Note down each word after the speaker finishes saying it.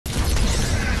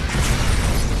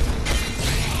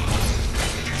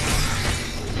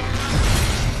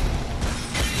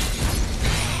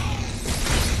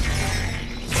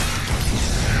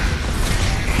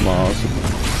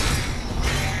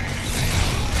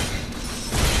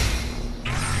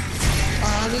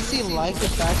honestly like the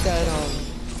fact that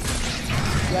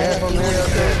yeah, Careful, Mario,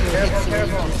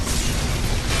 careful.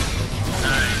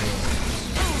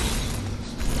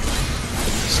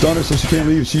 Stun her so she can't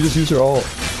leave. She just used her ult.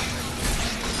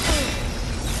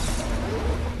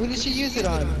 Who did she use it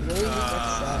on? Really?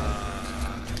 That's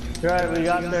sad. Right, we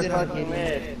got their fucking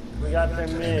mid. We got their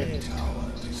mid.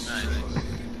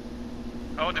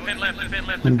 Oh, defend left, defend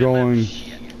left. I'm going.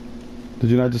 Did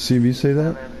you not just see me say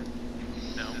that?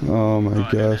 No. Oh my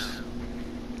gosh.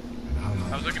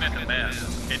 I was looking at the map.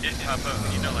 It didn't pop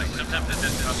up. You know, like sometimes it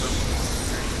doesn't pop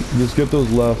up. Just get those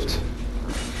left.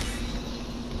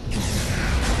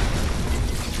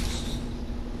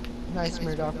 Nice,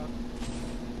 Murdoch.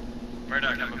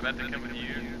 Murdoch, I'm about to come with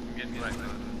you. I'm getting black.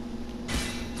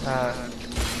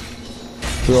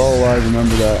 They're all alive,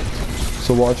 remember that.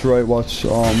 So watch right, watch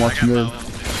mid.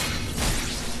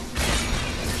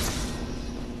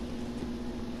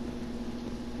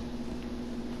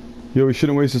 Yo, we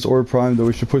shouldn't waste this orb prime though,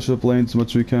 we should push up lanes as much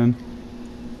as we can.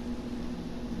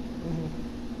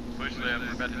 Push left,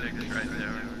 we're about to take this right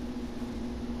there.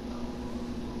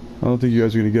 I don't think you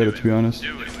guys are gonna get it, to be honest.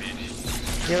 Do it,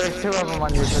 bitch. Yeah, there's two of them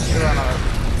on you, there's two on us.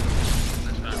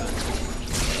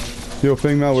 Yo,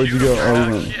 Fang Mao, where'd you go? Oh,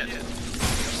 you went.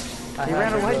 He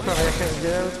ran away from me, I couldn't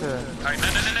get out to it. Alright, no,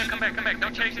 come back.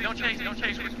 Don't chase it. The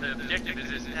objective is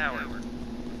this tower.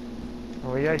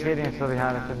 Well, we are getting still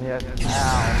behind us and yet.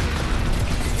 Ow.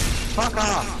 Fuck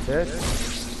off, bitch.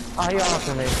 Oh, he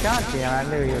offered me. God damn, I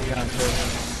knew he was gonna do it.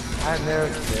 I had no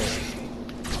escape.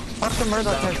 Fuck the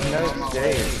Murdoch has no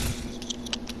escape.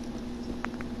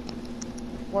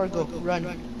 Wargo, run.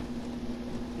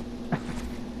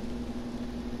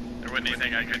 There wasn't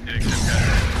anything I could do except go.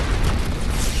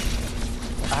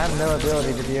 I have no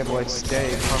ability to be able to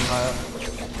escape from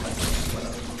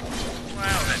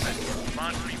Wow, that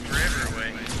launched me forever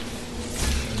away.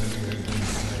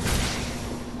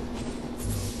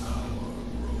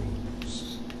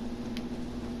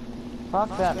 Fuck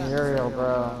that Muriel,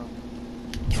 bro.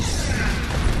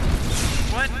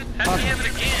 What? How did he have it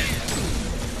again?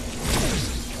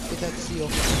 Get that seal.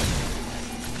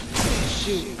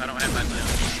 Shoot. I don't have my now.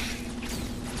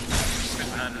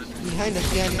 Behind us. Behind us,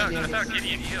 I thought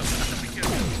Gideon healed. I thought we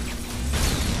killed him.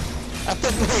 I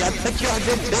thought y'all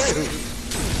did too.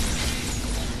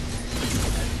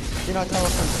 You're not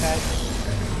telling from Pat.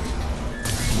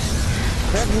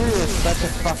 That Muriel is such a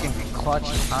fucking clutch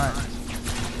hunt.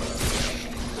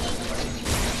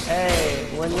 Hey,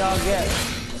 when y'all get...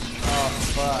 Oh,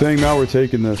 fuck. Fang Mao, we're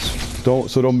taking this.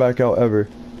 Don't back out ever.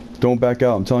 Don't back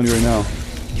out, I'm telling you right now.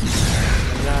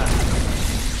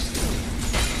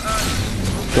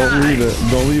 Don't leave it.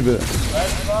 Don't leave it.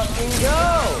 Let's fucking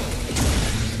go!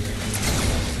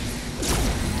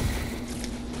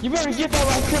 You better get that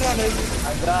last hit on it.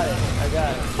 I got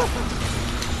it.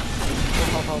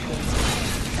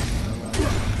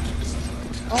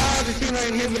 Oh, the team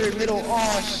inhibitor middle.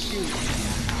 Oh, shoot.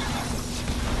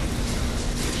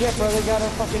 Shit, bro, they got our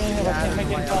fucking inhibitor. I can't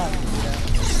make it fun.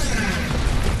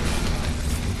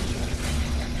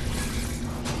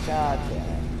 God damn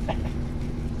it.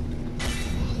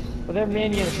 Well, their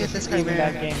minions Get this just guy even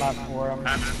back. that game up for them.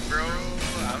 Bro,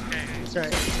 okay.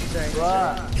 Sorry.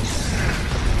 What?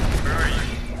 Where are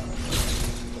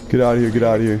you? Get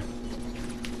out of here.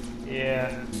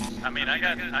 Yeah. I mean, I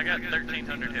got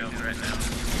 1,300 health right now.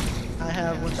 I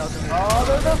have 1,000. Oh,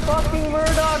 there's a fucking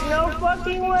Murdoch! No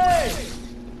fucking way!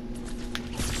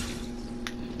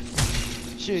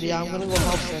 Shoot, yeah, I'm gonna go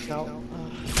help check out.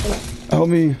 Help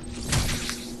me.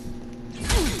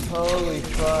 Holy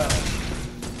fuck.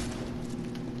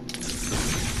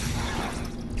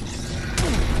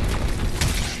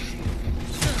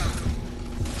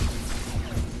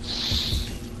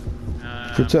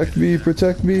 Protect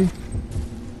me.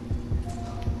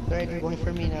 Alright, you're going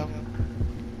for me now.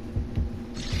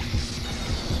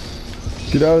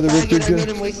 Get out of the I Richter. made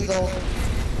him waste his ult.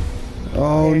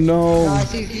 Oh No, no. it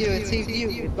saved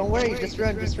you. Don't worry, just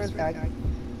run, Tag.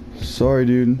 Sorry,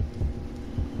 dude.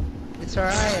 It's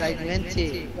alright, I meant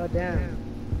it. God damn.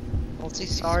 Don't say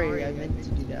sorry, I meant to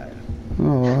do that.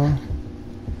 Aww.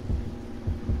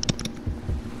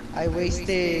 I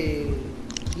wasted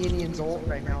Gideon's ult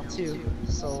right now too,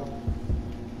 so...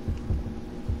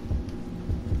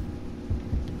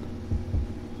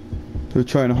 They're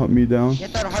trying to hunt me down.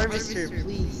 Get that harvester,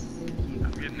 please. Thank you.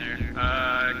 I'm getting there.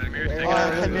 Chimera's taking Oh,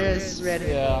 it. Chimera's ready.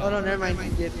 Yeah. Oh no, never mind, he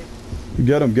did.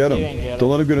 Get him. He didn't get him. Don't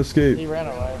let him get He escape. ran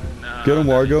away. Get him,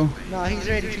 Wargo. No, he's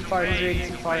ready too far,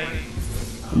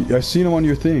 I seen him on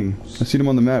your thing. I seen him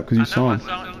on the map because you saw him.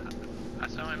 I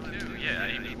saw him too. Yeah,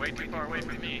 he's way too far away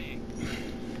from me.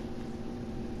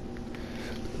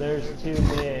 There's two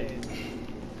mid.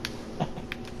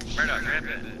 Murdoch, grab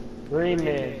that. 3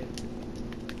 mid.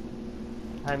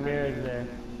 Chimera's there.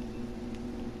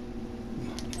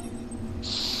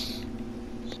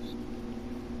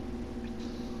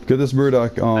 Get this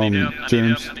Murdoch, I need help,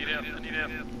 James. I need help.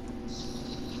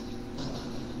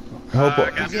 Help. I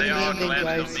He's got getting they all landed, collapsed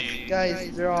on guys. me.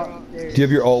 Guys, they're all there. Do you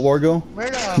have your alt Wargo?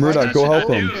 Murdoch, Murdoch, I go got help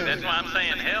you. him. Dude, that's why I'm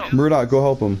saying help. Murdoch, go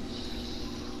help him.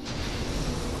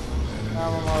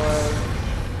 I'm on my way.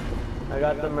 I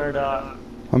got the Murdoch.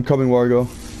 I'm coming, Wargo.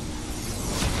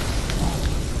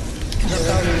 That's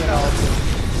how they get all.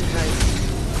 Nice.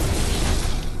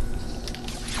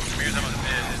 Here's almost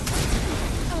dead.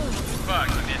 Fuck,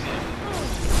 you missed it.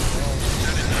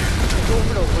 Go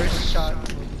for the worst shot.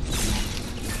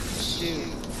 Shoot.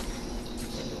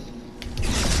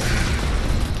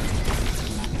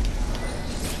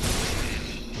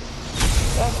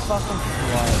 That's fucking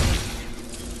wild.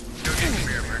 Go get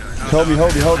Chimera, Murdoch. Help me,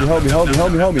 help me, help me, help me, help me,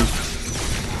 help me, help me.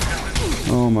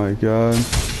 Oh my god.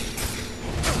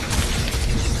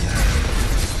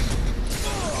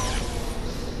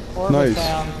 Nice.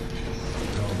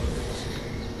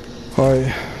 Alright.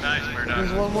 Nice, Murdoch.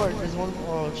 There's one more. There's one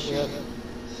more. Oh shit.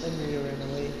 I knew you ran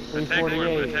away. Attack orb,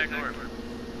 348. attack orb.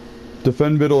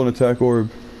 Defend middle and attack orb.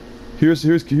 Here's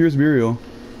Muriel.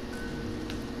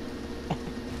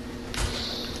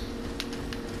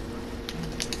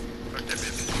 Fuck that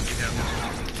bitch. Keep helping.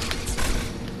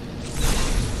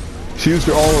 She used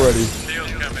her all already.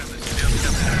 Steel's coming. Steel's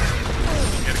coming.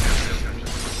 You gotta go, Steel's coming.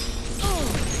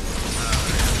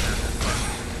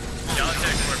 Y'all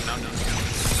attack orb, not me.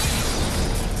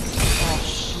 Oh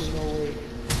shoot, no way.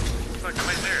 Fuck, I'm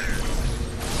right there.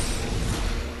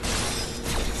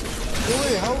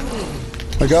 Wait, help me.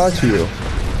 I got you.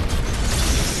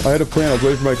 I had a plan. I was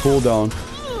waiting for my cooldown.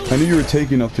 I knew you were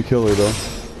taking enough to kill her, though.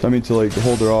 I mean, to like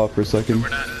hold her off for a second. We're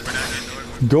not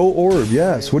getting orb. Go orb,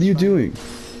 yes. What are you doing?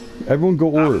 Everyone go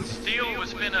orb. Steel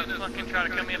was finna fucking try to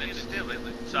come in and steal it.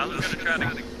 So I was gonna try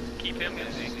to keep him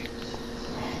busy.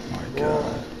 Oh my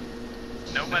god.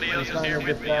 Nobody else is Trying here to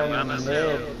with get me. I'm by down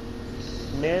myself. mid.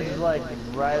 Mid's like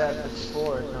right at the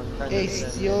spore, so I'm trying Hey, to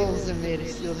get Steel's in mid.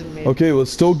 Steel's in mid. Okay, well,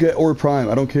 still get orb prime.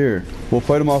 I don't care. We'll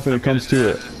fight him off when it comes to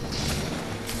it.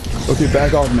 Okay,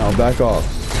 back off now. Back off.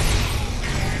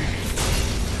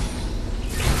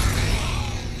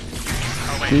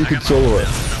 Oh, wait, You I can got my solo ult it.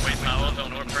 down. I'm waiting my ult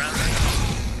on orb prime.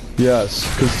 Yes,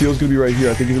 because Steel's gonna be right here.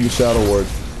 I think he's in the shadow ward.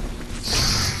 one.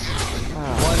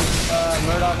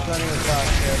 Murdoch's running across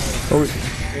here Oh, wait.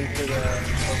 into the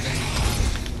open.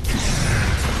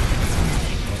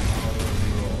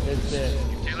 It's it.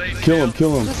 Too late. Kill him,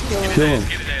 kill him. Just kill him. Kill him. Get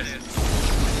his ass.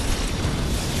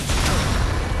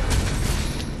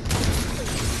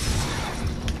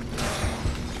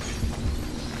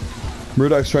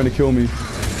 Murdoch's trying to kill me.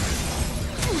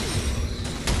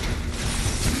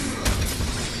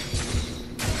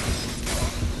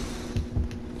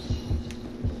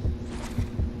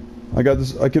 I got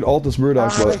this. I could ult this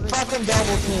Murdoch, They but fucking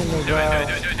double team me, Do bro. it,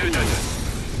 do it, do it, do it, do it, do it.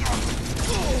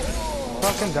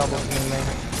 Fucking double team me.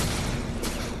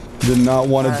 did not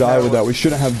want to die with that. We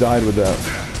shouldn't have died with that.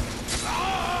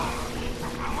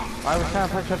 I was trying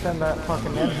to push up in that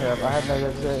fucking end here. I had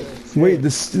no good. Wait,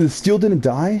 the Steel didn't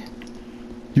die?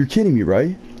 You're kidding me,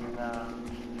 right?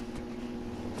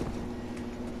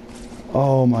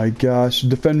 Oh my gosh.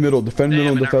 Defend middle, defend middle,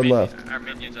 and Damn, defend our left. minions- our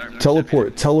minions are-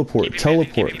 Teleport, teleport, Keep him busy,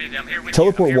 teleport. keep him busy. I'm here with you,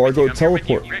 Teleport, I'm here with you, Wargo, I'm here with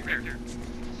you. teleport. Richter.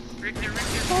 Richter.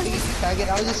 Faggot,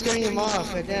 I was just scaring him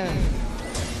off. God damn. I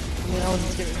mean, I was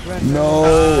just getting run.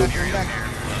 No. Run back.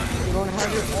 You don't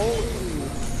have your ult.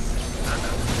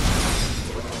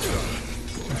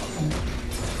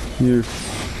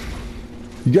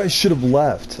 You guys should have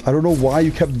left. I don't know why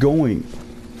you kept going.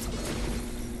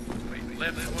 Wait,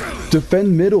 left.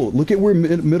 Defend middle. Look at where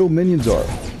middle minions are.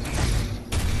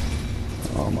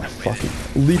 Oh my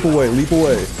fucking. Leap away, leap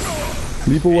away.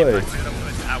 Leap away.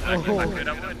 If I could, I would,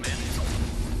 man.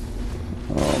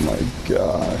 Oh my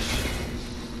gosh.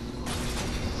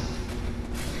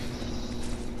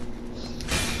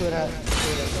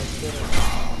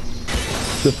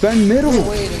 Defend middle.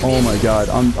 Oh my god.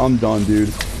 I'm done,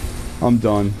 dude. I'm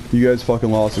done. You guys fucking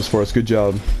lost this for us. Good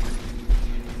job.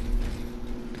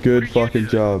 Good fucking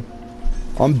job.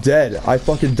 I'm dead. I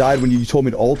fucking died when you told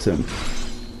me to ult him.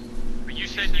 But you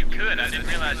said you could. I didn't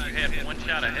realize you had one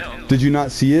shot of health. Did you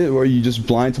not see it? Or are you just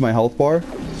blind to my health bar?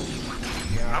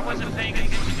 I wasn't paying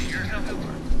attention to your health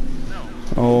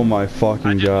bar. No. Oh my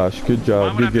fucking gosh. Good Why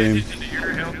job. would I Good pay game. attention to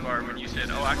your health bar when you said,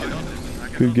 oh, I could ult this? I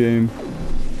could Good ult game.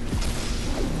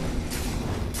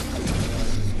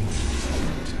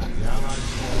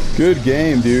 Good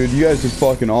game, dude. You guys are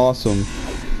fucking awesome.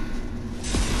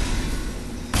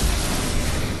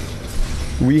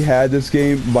 We had this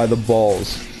game by the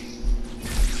balls.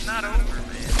 It's not over,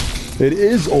 man. It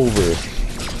is over.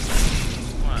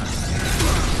 What?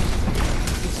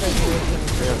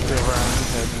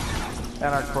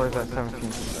 And our core's at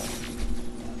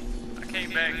 17%. I came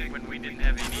back when we didn't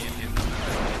have any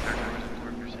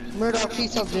Indians. Murdoch,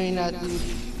 please stop doing that, dude.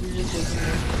 You're just wasting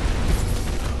it.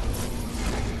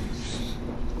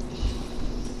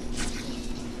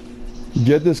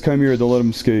 Get this Chimera, don't let him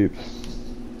escape.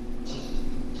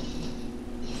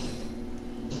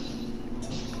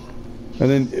 And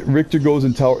then Richter goes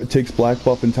and takes black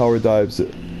buff and tower dives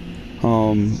it.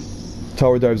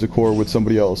 Tower dives the core with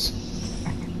somebody else.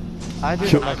 I do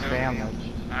the most damage.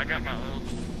 I got my ult.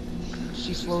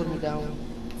 She slowed me down.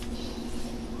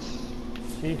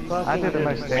 I did the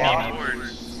most We damage. need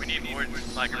wards. We need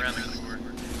wards like around the core.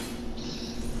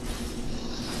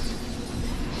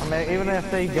 I mean, even if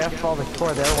they death all the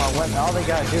core, they don't win. All they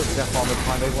gotta do is death all the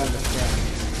core. They win this game.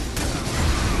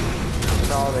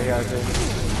 That's all they gotta do.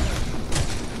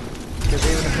 Because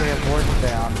even if we have wards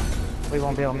down, we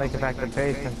won't be able to make it back to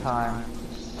base in time.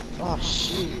 Oh,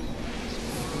 shoot.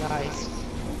 Nice.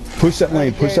 Push that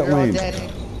lane, push that lane.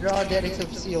 You're all dead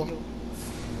except Seal.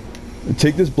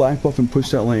 Take this black buff and push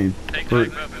that lane. Take black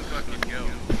buff and fucking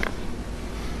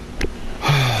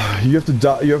go. You have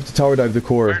to tower dive the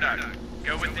core. Murdoch,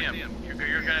 go with them. You're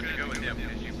gonna have to go with them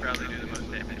because you probably do the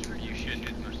most damage. Or you should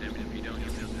do the most damage. If you don't,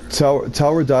 you'll do it.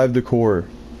 Tower dive the core.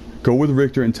 Go with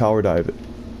Richter and tower dive it.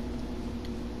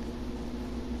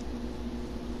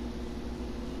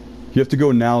 You have to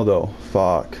go now though.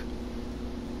 Fuck.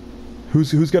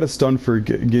 Who's got a stun for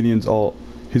Gideon's ult?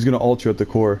 He's gonna ult you at the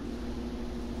core.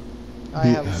 I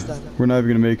have a stun. We're not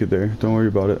even gonna make it there. Don't worry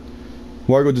about it.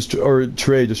 Wargo,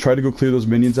 Trey, just try to go clear those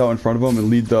minions out in front of him and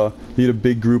lead a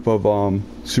big group of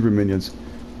super minions.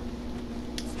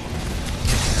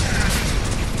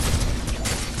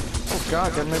 Oh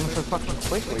god, they're moving so fucking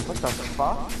quickly. What the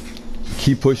fuck?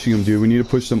 Keep pushing them, dude. We need to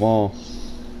push them all.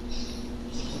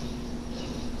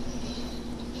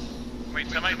 Wait,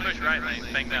 somebody push right lane.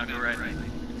 Bang down, go right lane.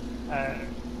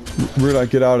 Murdoch,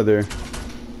 get out of there.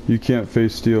 You can't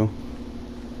face steel.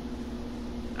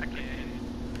 I can't.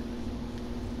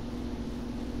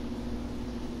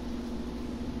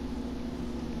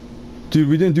 Dude,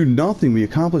 we didn't do nothing. We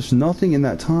accomplished nothing in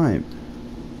that time.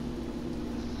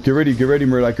 Get ready,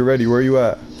 Murdoch. Get ready. Where are you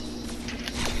at?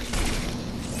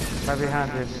 Right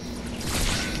behind you.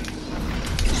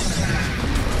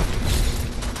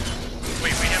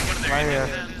 Wait, we have one of their Right here.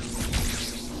 Indians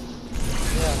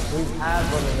Yeah, we've had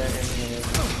one of them in here.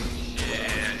 then?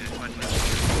 Shit. What the-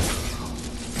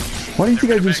 Why do you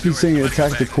think I just been saying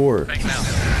attack the core? Bang down.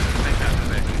 Bang down, go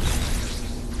back.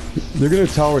 They're gonna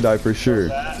tower dive for sure.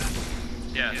 Yeah,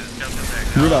 jump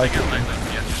back. You're Oh, not- they got light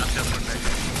left. Yeah, I'm jumping back.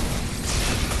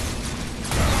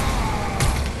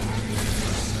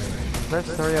 There's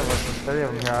three of us. There's three of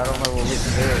them here. I don't know what we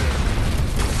can do.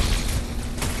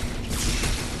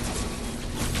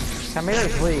 Come here,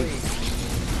 please.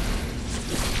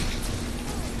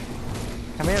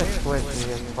 Come here, squishy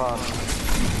as fuck.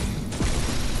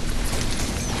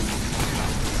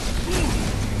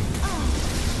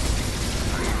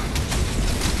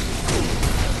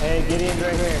 Hey, Gideon's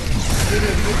right here.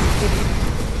 Gideon.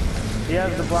 He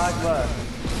has the black buff.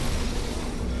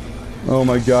 Oh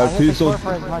my god, I hit please the core don't.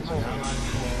 for as much as...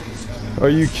 Are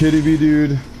you kidding me,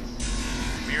 dude?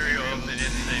 Muriel opened it in the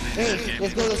same Hey, game.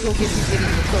 let's go, Gideon.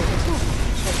 Let's go.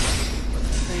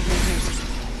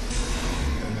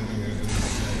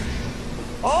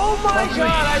 Oh my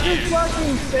god, I just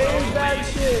fucking saved that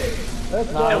shit.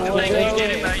 Let's go. Don't Let's think you go. get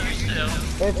it by yourself.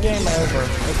 It's game over.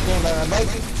 It's game over.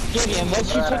 Gideon, once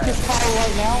you took this tower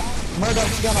right now,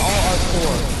 Murdoch's gonna ult our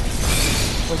core.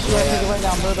 Once you take it right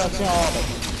now, Murdoch's gonna ult it.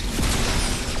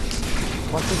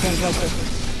 Once he can touch it.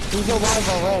 He's alive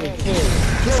already, too.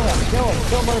 Kill him, kill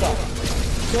Murdoch.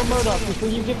 Kill Murdoch before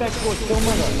you get that core, kill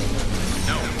Murdoch.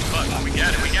 No, fuck, we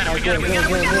got it.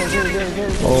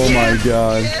 Oh my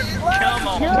god. Come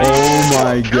on. Oh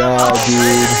my god,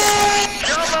 dude.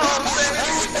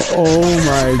 Oh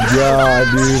my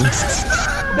god, dude.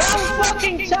 Don't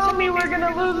fucking tell me we're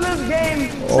gonna lose this game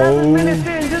 7 Oh minutes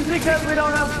in just because we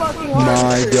don't have fucking heart.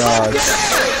 my god.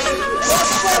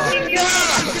 Let's fucking go!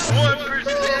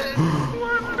 1%.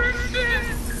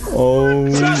 1%. Oh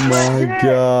my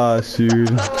gosh, dude.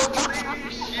 Holy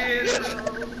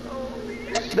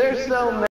shit. There's so many.